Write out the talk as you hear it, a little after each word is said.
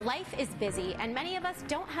Life is busy, and many of us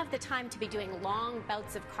don't have the time to be doing long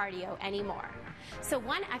bouts of cardio anymore. So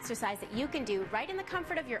one exercise that you can do right in the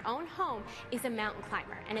comfort of your own home is a mountain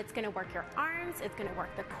climber. And it's going to work your arms, it's going to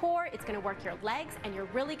work the core, it's going to work your legs, and you're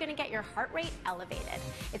really going to get your heart rate elevated.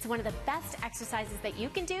 It's one of the best exercises that you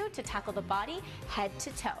can do to tackle the body head to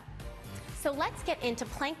toe. So let's get into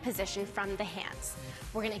plank position from the hands.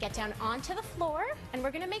 We're going to get down onto the floor, and we're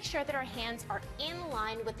going to make sure that our hands are in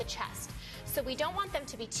line with the chest. So we don't want them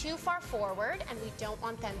to be too far forward, and we don't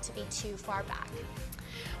want them to be too far back.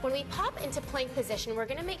 When we pop into plank position, we're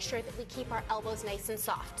going to make sure that we keep our elbows nice and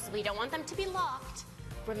soft. So we don't want them to be locked.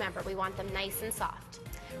 Remember, we want them nice and soft.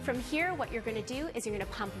 From here, what you're going to do is you're going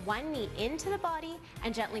to pump one knee into the body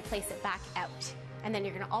and gently place it back out. And then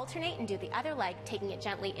you're going to alternate and do the other leg, taking it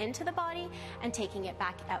gently into the body and taking it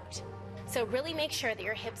back out. So really make sure that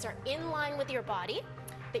your hips are in line with your body,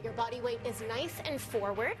 that your body weight is nice and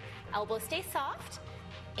forward, elbows stay soft,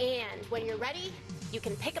 and when you're ready, you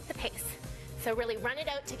can pick up the pace. So really run it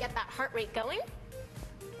out to get that heart rate going.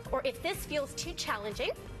 Or if this feels too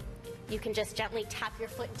challenging, you can just gently tap your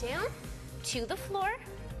foot down to the floor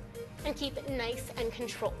and keep it nice and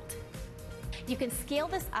controlled. You can scale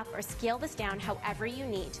this up or scale this down however you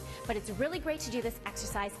need, but it's really great to do this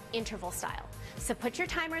exercise interval style. So put your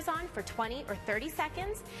timers on for 20 or 30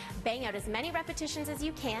 seconds, bang out as many repetitions as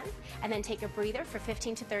you can, and then take a breather for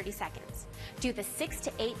 15 to 30 seconds. Do this 6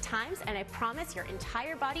 to 8 times, and I promise your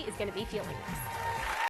entire body is going to be feeling this.